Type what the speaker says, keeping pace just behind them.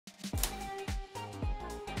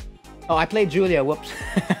Oh, I played Julia. Whoops.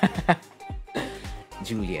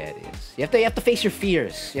 Julia it is. You have to face your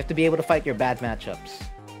fears. You have to be able to fight your bad matchups.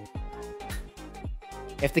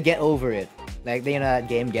 You have to get over it. Like, you know that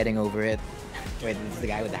game, Getting Over It? Where this is the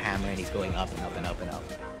guy with the hammer and he's going up and up and up and up.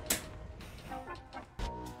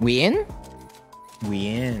 We in? We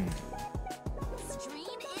in.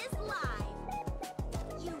 Stream is live.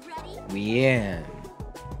 You ready? We in.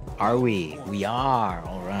 Are we? We are.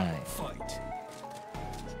 Alright.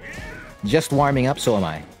 Just warming up, so am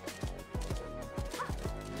I.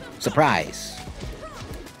 Surprise.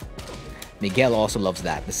 Miguel also loves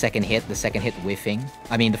that. The second hit whiffing.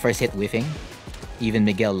 I mean, the first hit whiffing. Even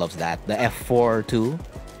Miguel loves that. The F4-2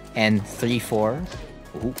 and 3-4.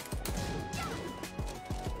 Ooh.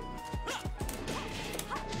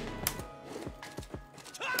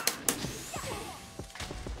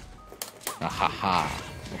 Ahaha.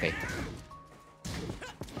 Okay.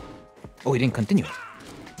 Oh, he didn't continue.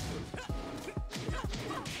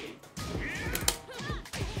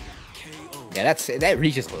 Yeah, that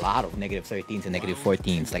reaches a lot of -13s and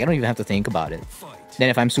 -14s. Like, I don't even have to think about it. Then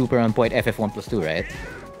if I'm super on point, FF1+2, right?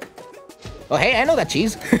 Oh, hey, I know that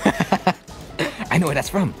cheese. I know where that's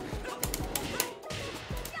from.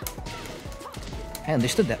 I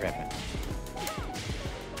understood that reference.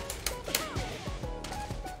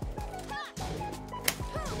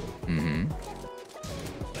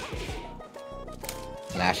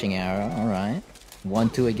 Lashing arrow, alright.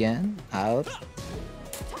 1-2 again. Out.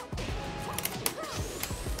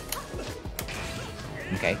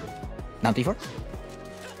 Okay. Down 3-4.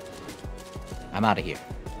 I'm out of here.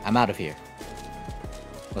 I'm out of here.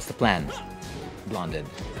 What's the plan? Blonded.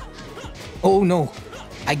 Oh no!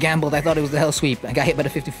 I gambled. I thought it was the hell sweep. I got hit by the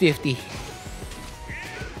 50-50.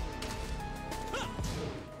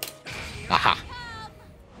 Aha!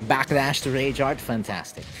 Backdash to Rage Art.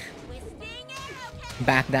 Fantastic.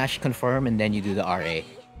 Backdash, confirm, and then you do the RA.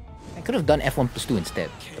 I could have done F1+2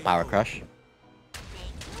 instead. The Power Crush.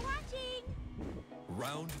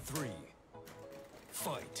 Round 3.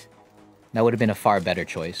 Fight. That would have been a far better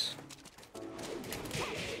choice.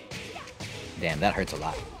 Damn, that hurts a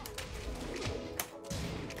lot.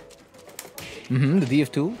 The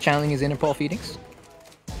DF2, channeling his inner Paul Phoenix.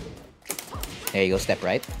 There you go, step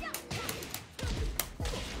right.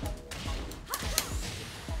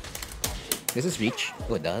 Does this reach?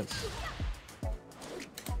 Oh, it does.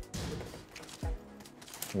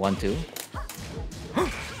 1-2.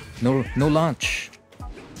 No launch.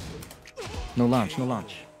 No launch, no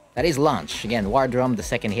launch. That is launch. Again, War Drum, the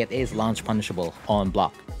second hit is launch punishable on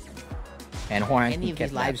block. And Hwoarang can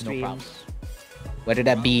get live streams. No, whether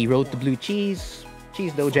that be Road to Blue Cheese,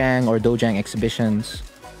 Cheese Dojang, or Dojang Exhibitions.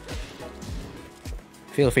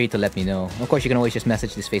 Feel free to let me know. Of course, you can always just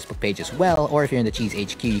message this Facebook page as well, or if you're in the Cheese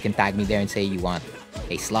HQ, you can tag me there and say you want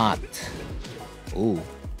a slot. Ooh,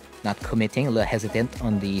 not committing, a little hesitant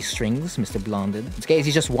on the strings, Mr. Blonded. In this case,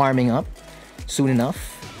 he's just warming up. Soon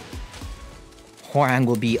enough, Hwoarang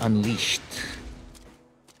will be unleashed.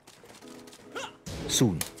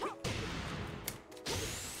 Soon.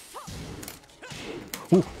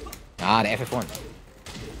 Ooh. Ah, the FF1.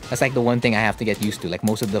 That's like the one thing I have to get used to. Like,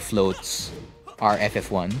 most of the floats are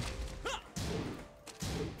FF1.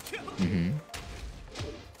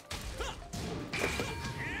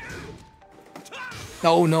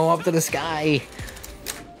 Oh no, up to the sky!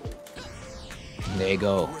 There you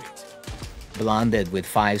go. Blonded with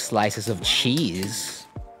 5 slices of cheese.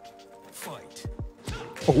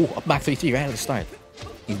 Oh, up back 3-3 right at the start.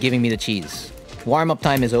 He's giving me the cheese. Warm-up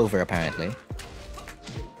time is over, apparently.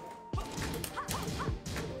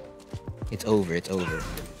 It's over, it's over.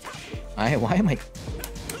 Why am I...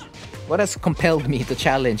 What has compelled me to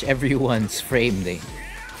challenge everyone's frames?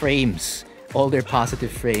 All their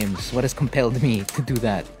positive frames. What has compelled me to do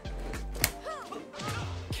that?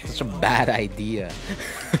 Such a bad idea.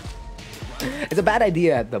 It's a bad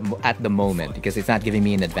idea at the moment because it's not giving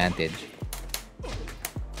me an advantage.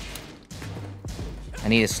 I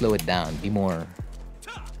need to slow it down. Be more...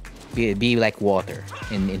 Be like water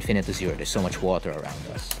in Infinite Zero. There's so much water around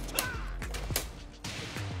us.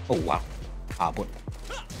 Oh, wow. Ah, but...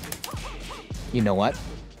 You know what?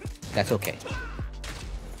 That's okay.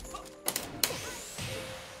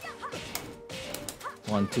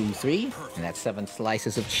 1, 2, 3. And that's 7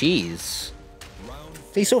 slices of cheese.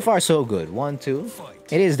 See, so far so good. 1, 2.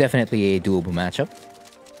 It is definitely a doable matchup.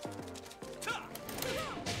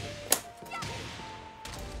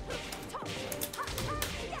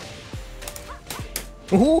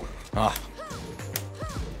 Ooh! Ah.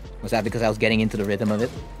 Was that because I was getting into the rhythm of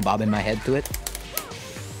it? Bobbing my head to it?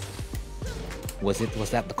 Was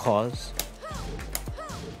that the cause?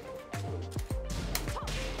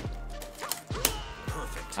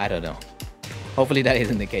 I don't know. Hopefully that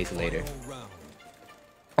isn't the case later. Round.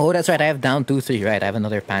 Oh, that's right. I have down 2-3, right? I have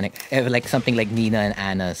another panic. I have like something like Nina and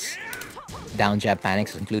Anna's down jab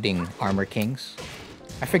panics, including Armor Kings.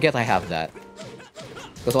 I forget I have that.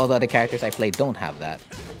 Because all the other characters I play don't have that.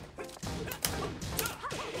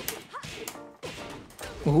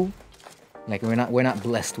 Ooh. Like we're not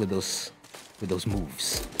blessed with those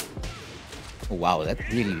moves. Oh, wow, that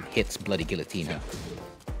really hits Bloody Guillotine, huh?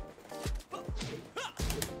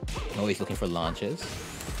 Always looking for launches.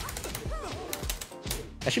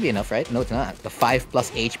 That should be enough, right? No, it's not. The 5+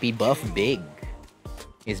 HP buff, big.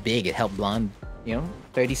 Is big. It helped Blonde, you know?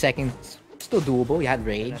 30 seconds, still doable. You had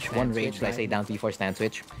rage. One rage, did I say, down 3-4 stand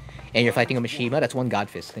switch. And you're fighting a Mishima, that's one God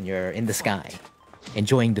Fist. And you're in the sky,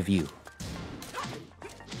 enjoying the view.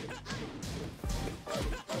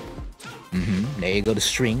 There you go, the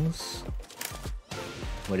strings.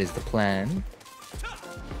 What is the plan?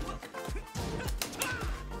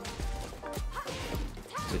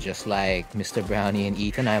 So just like Mr. Brownie and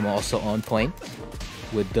Ethan, I'm also on point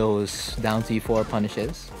with those down 3-4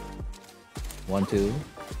 punishes. 1-2.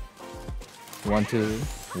 1-2.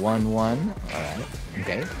 1-1. Alright.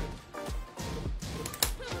 Okay.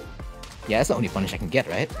 Yeah, that's the only punish I can get,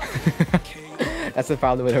 right? That's the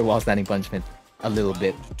problem with her wall standing punishment. A little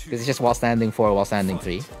bit. Because it's just wall standing 4, wall standing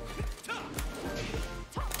 3.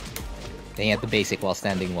 Then you have the basic wall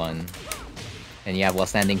standing 1. And you have wall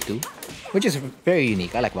standing 2. Which is very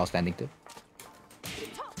unique. I like wall standing 2.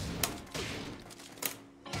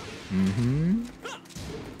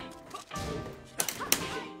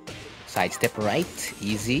 Sidestep right.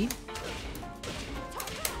 Easy.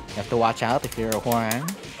 You have to watch out if you're a Hwoarang.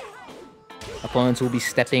 Opponents will be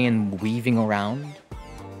stepping and weaving around.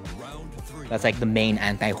 That's like the main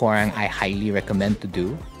anti-Hwoarang I highly recommend to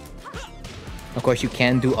do. Of course, you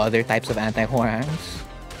can do other types of anti-Hwoarangs,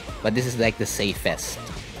 but this is like the safest.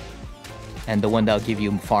 And the one that'll give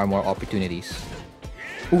you far more opportunities.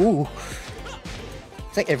 Ooh!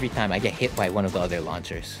 It's like every time I get hit by one of the other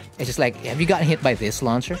launchers. It's just like, have you gotten hit by this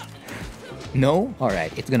launcher? No?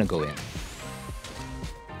 Alright, it's gonna go in.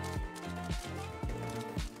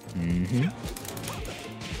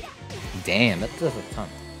 Damn, that does a ton.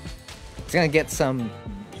 It's gonna get some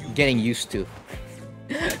getting used to.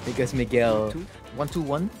 Because Miguel...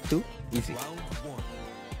 1-2-1-2? Easy.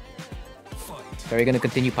 So are you gonna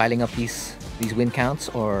continue piling up these win counts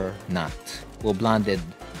or not? Will Blonded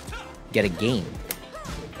get a game?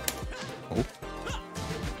 Oh.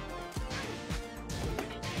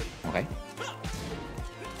 Okay.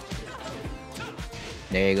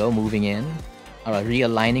 There you go, moving in. Alright,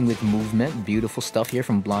 realigning with movement. Beautiful stuff here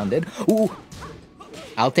from Blonded. Ooh!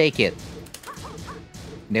 I'll take it.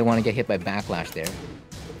 They want to get hit by backlash there.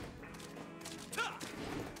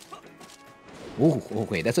 Ooh,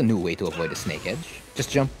 okay, that's a new way to avoid the snake edge. Just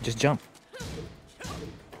jump, just jump.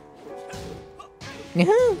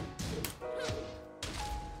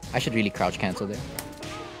 I should really crouch cancel there.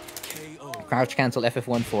 Crouch cancel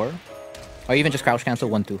FF14. Or even just crouch cancel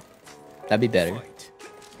 1-2. That'd be better.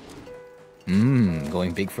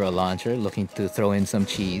 Going big for a launcher, looking to throw in some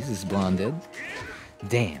cheese is Blonded.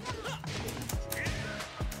 Damn.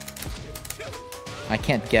 I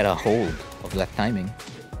can't get a hold of that timing.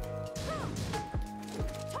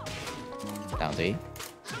 Down 3.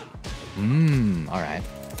 Alright.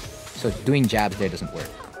 So doing jabs there doesn't work.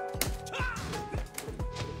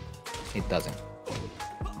 It doesn't.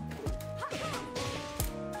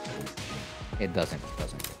 It doesn't.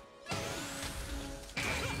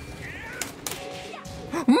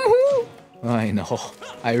 I know.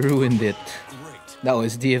 I ruined it. That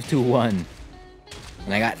was DF2-1.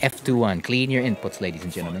 And I got F2-1. Clean your inputs, ladies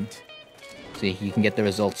and gentlemen. So you can get the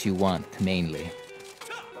results you want, mainly.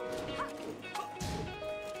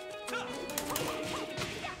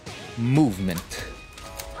 Movement.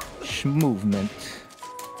 Movement.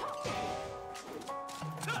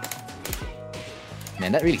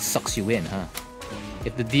 Man, that really sucks you in, huh?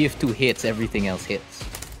 If the DF2 hits, everything else hits.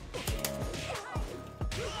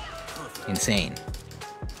 Insane.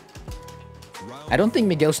 I don't think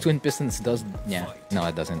Miguel's Twin Pistons does... Yeah, no,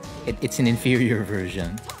 it doesn't. It's an inferior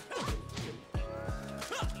version.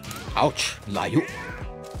 Ouch! Layu!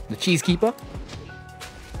 The Cheese Keeper?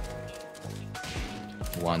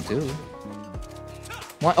 1-2.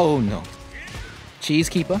 1... Oh, no. Cheese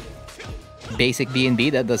Keeper. Basic B&B,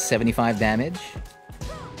 that does 75 damage.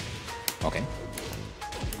 Okay.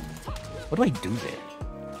 What do I do there?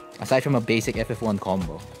 Aside from a basic FF1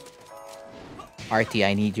 combo. RT,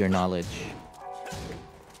 I need your knowledge.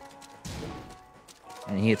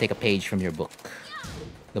 And you need to take a page from your book.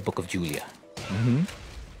 The Book of Julia.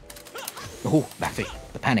 Oh, back 3.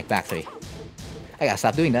 The panic back 3. I gotta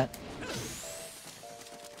stop doing that.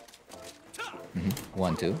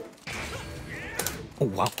 1, 2. Oh,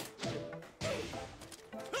 wow.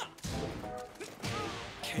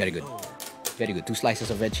 Very good. Very good. 2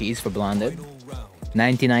 slices of red cheese for blonded.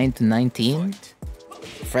 99 to 19.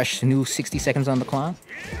 Fresh new 60 seconds on the clock.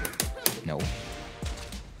 No.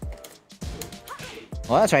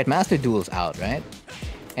 Well, that's right. Master Duel's out, right?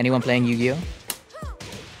 Anyone playing Yu-Gi-Oh?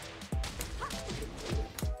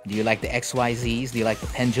 Do you like the XYZs? Do you like the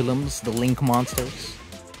pendulums? The link monsters?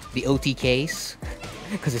 The OTKs?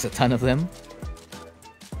 Because there's a ton of them.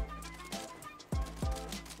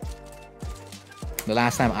 The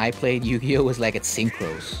last time I played Yu-Gi-Oh was like at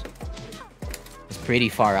Synchros. It's pretty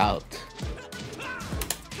far out.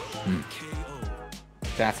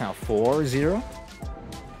 So that's now 4-0.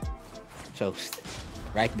 So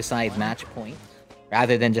right beside match point.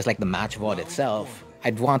 Rather than just like the match VOD itself,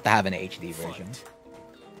 I'd want to have an HD version.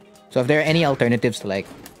 So if there are any alternatives to like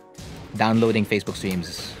downloading Facebook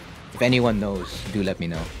streams, if anyone knows, do let me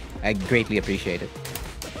know. I greatly appreciate it.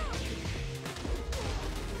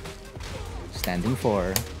 Standing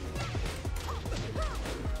 4.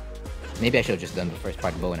 Maybe I should have just done the first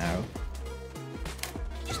part bow and arrow.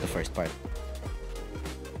 Just the first part.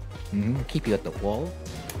 Keep you at the wall.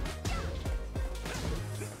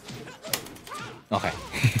 Okay.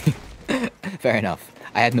 Fair enough.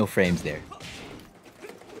 I had no frames there.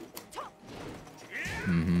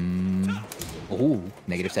 Ooh,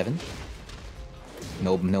 -7.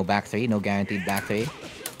 No back 3, no guaranteed back 3.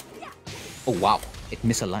 Oh wow, it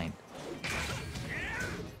misaligned.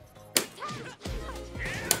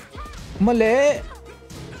 Mali!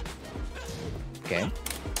 Okay.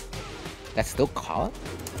 That's still caught?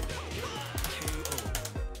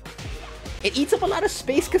 It eats up a lot of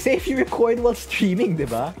space because if you record while streaming,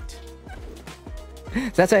 diba?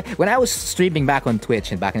 So that's why when I was streaming back on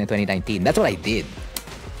Twitch and back in 2019, that's what I did.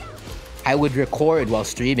 I would record while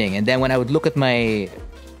streaming, and then when I would look at my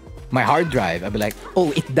hard drive, I'd be like,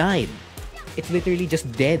 oh, it died. It's literally just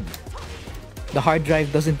dead. The hard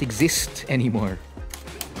drive doesn't exist anymore.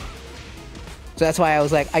 So that's why I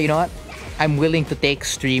was like, you know what? I'm willing to take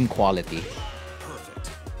stream quality.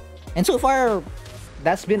 And so far,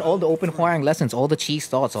 that's been all the open Hwoarang lessons, all the cheese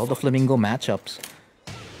thoughts, all the flamingo matchups.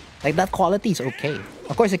 Like, that quality is okay.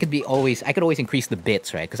 Of course, I could always increase the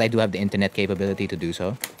bits, right? Because I do have the internet capability to do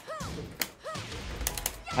so.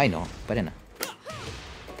 I know, but enough.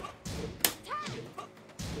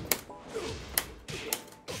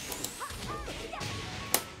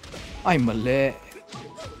 Ay, mali.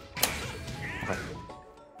 Okay.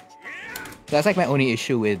 That's like my only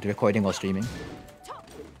issue with recording while streaming.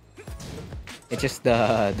 It's just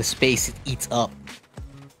the space it eats up.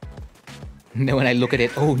 And then when I look at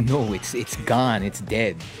it, oh no, it's gone, it's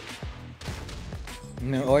dead.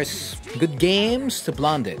 No, or it's good games to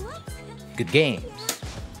blonded. Good games.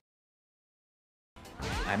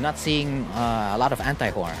 I'm not seeing a lot of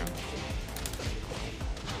anti-Hwoarang.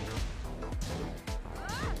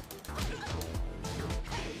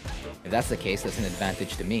 If that's the case, that's an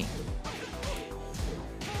advantage to me.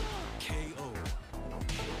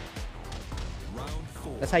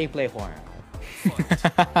 That's how you play Hwoarang.